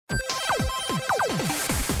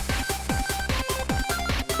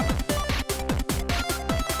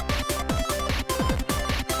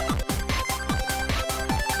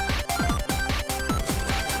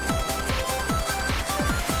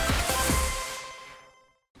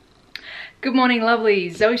Good morning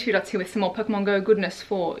lovelies, ZoëTwoDots here with some more Pokemon Go goodness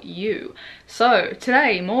for you. So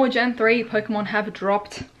today, more Gen 3 Pokemon have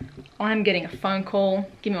dropped. I'm getting a phone call,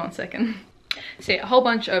 give me 1 second. So yeah, a whole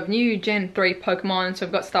bunch of new Gen 3 Pokemon. So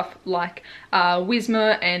we've got stuff like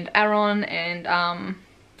Whismur and Aron and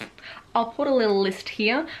I'll put a little list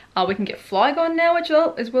here. We can get Flygon now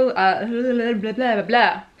as well, blah, blah, blah,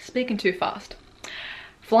 blah. Speaking too fast.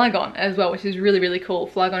 Flygon as well, which is really cool.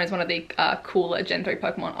 Flygon is one of the cooler Gen 3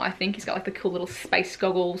 Pokemon, I think. He's got like the cool little space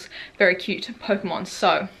goggles, very cute Pokemon.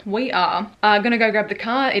 So we are gonna go grab the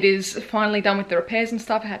car. It is finally done with the repairs and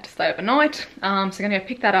stuff. I had to stay overnight. So I'm gonna go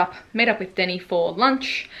pick that up, meet up with Denny for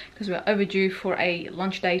lunch, because we're overdue for a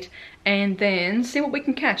lunch date, and then see what we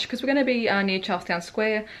can catch, because we're going to be near Charlestown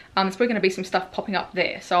Square. There's probably going to be some stuff popping up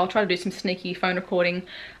there, so I'll try to do some sneaky phone recording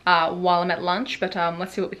while I'm at lunch, but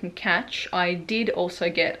let's see what we can catch. I did also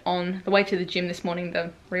get, on the way to the gym this morning,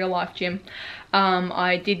 the real life gym,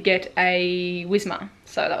 I did get a Whismur,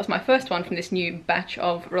 so that was my first one from this new batch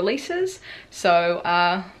of releases. So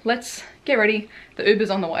let's get ready. The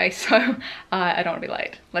Uber's on the way, so I don't want to be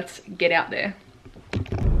late. Let's get out there.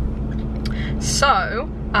 So,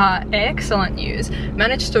 excellent news.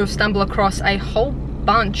 Managed to stumble across a whole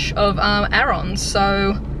bunch of Arons,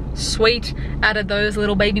 so sweet. Added those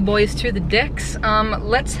little baby boys to the decks.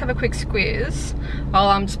 Let's have a quick squiz.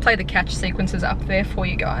 I'll just play the catch sequences up there for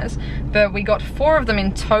you guys. But we got 4 of them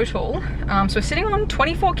in total, so we're sitting on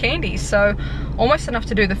 24 candies, so almost enough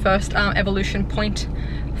to do the first evolution point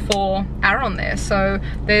for Aron there. So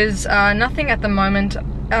there's nothing at the moment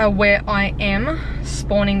where I am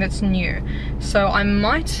spawning that's new, so I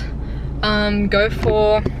might go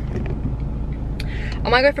for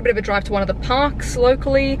a bit of a drive to one of the parks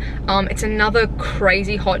locally. It's another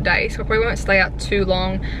crazy hot day, so I probably won't stay out too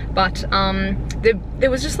long, but there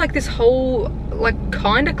was just like this whole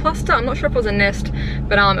kind of cluster. I'm not sure if it was a nest,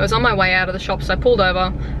 but it was on my way out of the shop, so I pulled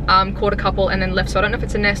over, caught a couple and then left. So I don't know if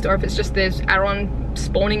it's a nest or if it's just there's Aron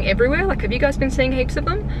spawning everywhere. Like, have you guys been seeing heaps of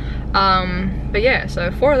them? But yeah, so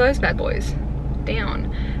 4 of those bad boys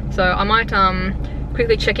down. So I might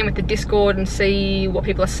quickly check in with the Discord and see what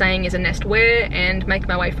people are saying is a nest where, and make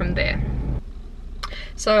my way from there.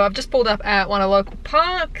 So I've just pulled up at one of the local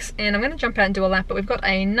parks and I'm going to jump out and do a lap, but we've got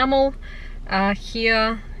a Numel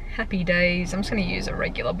here. Happy days. I'm just going to use a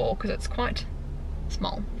regular ball because it's quite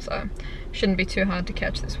small, so shouldn't be too hard to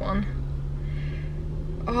catch this one.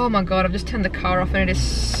 Oh my god, I've just turned the car off and it is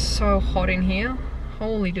so hot in here.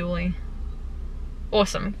 Holy dooly.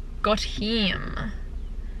 Awesome. Got him.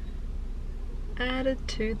 Added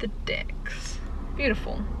to the decks.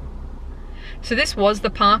 Beautiful. So this was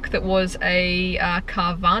the park that was a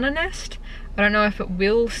Carvana nest. I don't know if it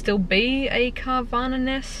will still be a Carvana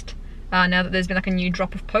nest now that there's been like a new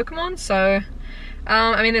drop of Pokemon. So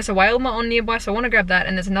I mean, there's a Wailmer on nearby, so I want to grab that,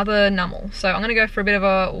 and there's another Numel. So I'm going to go for a bit of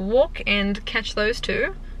a walk and catch those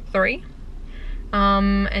 3,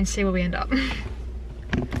 and see where we end up.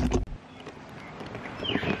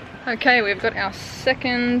 Okay, we've got our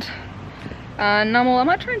second Numel. I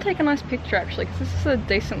might try and take a nice picture actually, because this is a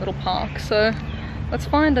decent little park, so let's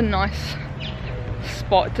find a nice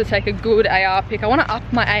spot to take a good AR pic. I want to up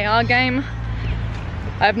my AR game.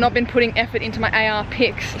 I have not been putting effort into my AR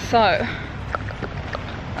pics, so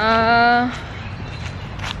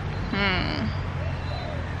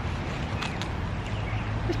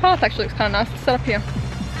this path actually looks kind of nice. Let's set up here.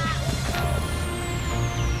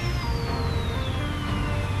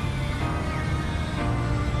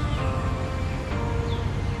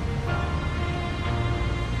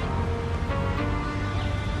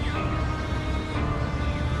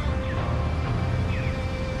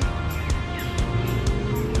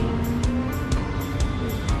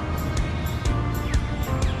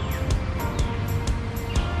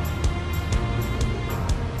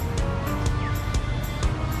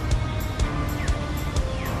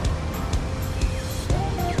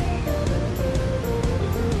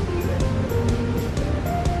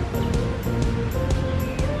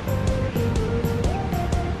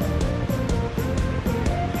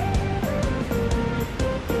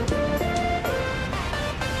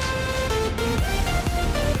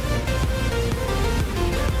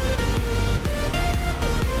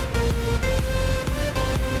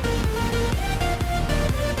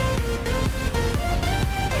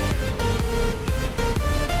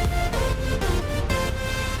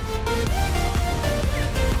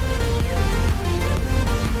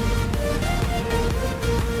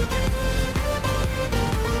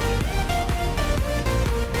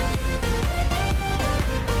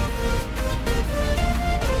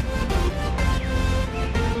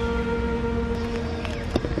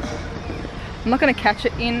 I'm not going to catch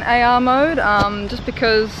it in AR mode, just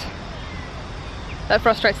because That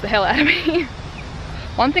frustrates the hell out of me.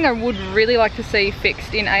 One thing I would really like to see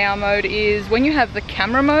fixed in AR mode is when you have the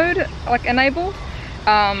camera mode like enabled.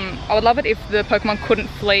 I would love it if the Pokemon couldn't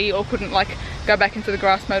flee or couldn't like go back into the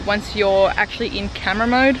grass mode once you're actually in camera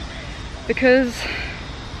mode, because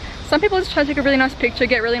some people just try to take a really nice picture,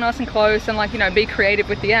 get really nice and close, and like, you know, be creative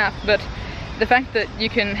with the app. But the fact that you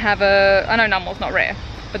can have a, I know Nummel's not rare,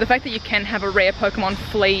 but the fact that you can have a rare Pokemon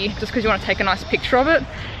flee just because you want to take a nice picture of it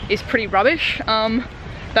is pretty rubbish.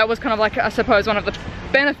 That was kind of like, I suppose, one of the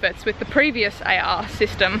benefits with the previous AR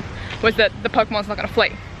system was that the Pokemon's not going to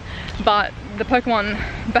flee. But the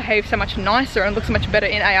Pokemon behave so much nicer and look so much better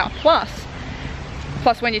in AR+.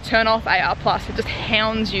 Plus when you turn off AR+, it just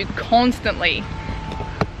hounds you constantly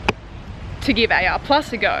to give AR+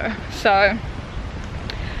 a go. So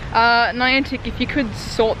Niantic, if you could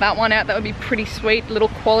sort that one out, that would be pretty sweet. Little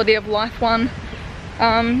quality of life one.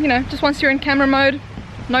 You know, just once you're in camera mode,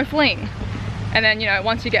 no fleeing. And then, you know,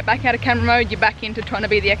 once you get back out of camera mode, you're back into trying to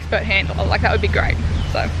be the expert handler. Like, that would be great.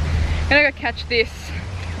 So, I'm gonna go catch this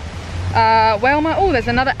Wailmer. Oh, there's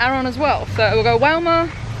another Aron as well. So we'll go Wailmer,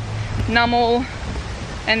 Nummel,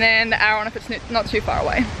 and then the Aron if it's not too far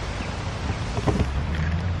away.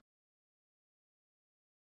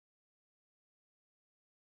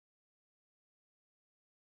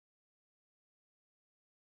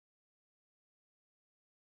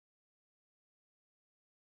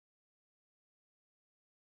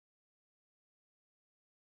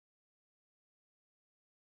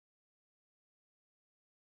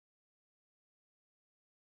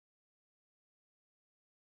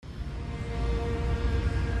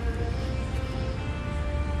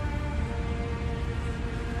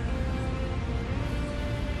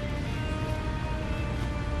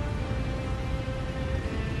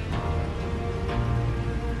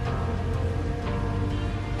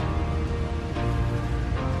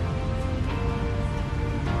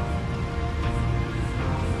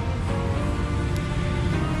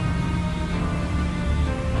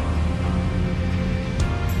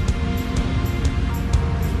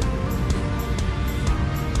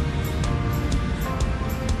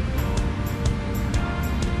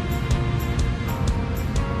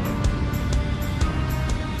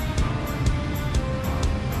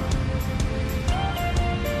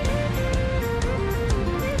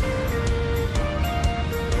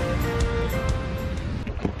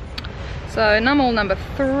 So Nummel number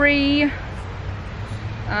 3.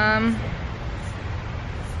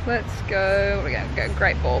 Let's go. We're gonna go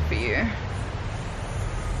Great Ball for you.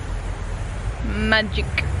 Magic.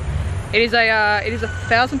 It is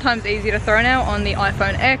 1,000 times easier to throw now on the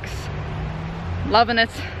iPhone X. Loving it.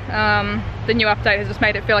 The new update has just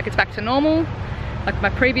made it feel like it's back to normal, like my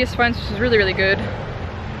previous phones, which is really, really good.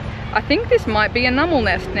 I think this might be a Nummel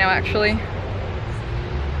nest now, actually.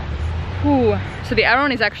 Ooh. So the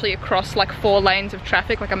Aron is actually across like 4 lanes of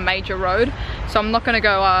traffic, like a major road. So I'm not gonna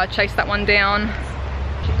go chase that one down.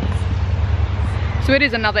 So it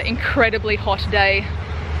is another incredibly hot day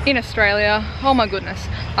in Australia. Oh my goodness.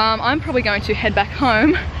 I'm probably going to head back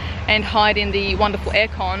home and hide in the wonderful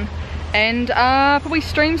aircon and probably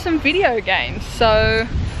stream some video games. So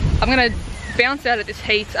I'm gonna bounce out of this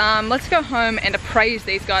heat. Let's go home and appraise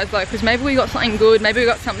these guys though, because maybe we got something good. Maybe we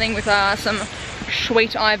got something with some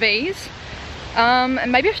sweet IVs.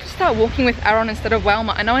 And maybe I should start walking with Aron instead of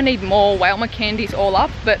Wailmer. I know I need more Wailmer candies all up,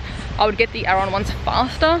 but I would get the Aron ones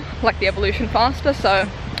faster, like the evolution faster. So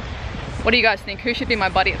what do you guys think? Who should be my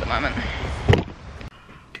buddy at the moment?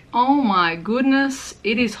 Oh my goodness,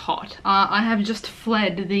 it is hot. I have just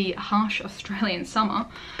fled the harsh Australian summer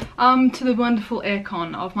to the wonderful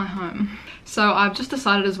aircon of my home. So I've just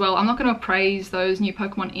decided as well, I'm not going to appraise those new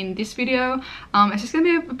Pokemon in this video. It's just going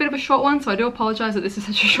to be a bit of a short one, so I do apologise that this is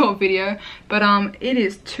such a short video. But it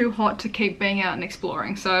is too hot to keep being out and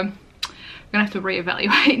exploring, so I'm going to have to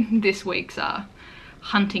reevaluate this week's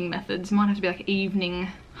hunting methods. Might have to be like evening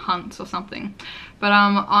hunts or something. But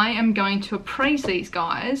I am going to appraise these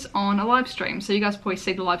guys on a live stream, so you guys probably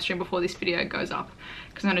see the live stream before this video goes up,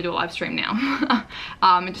 because I'm going to do a live stream now.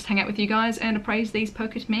 And just hang out with you guys and appraise these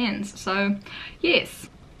Pokemons. So yes,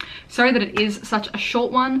 sorry that it is such a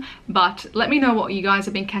short one, but let me know what you guys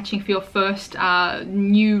have been catching for your first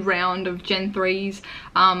new round of Gen 3s.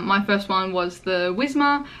 My first one was the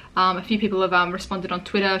Whismur. A few people have responded on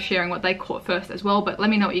Twitter sharing what they caught first as well, but let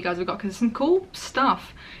me know what you guys have got, because there's some cool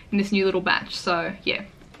stuff in this new little batch. So yeah,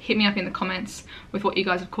 hit me up in the comments with what you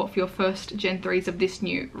guys have caught for your first Gen 3s of this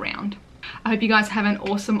new round. I hope you guys have an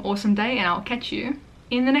awesome day, and I'll catch you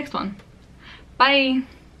in the next one. Bye!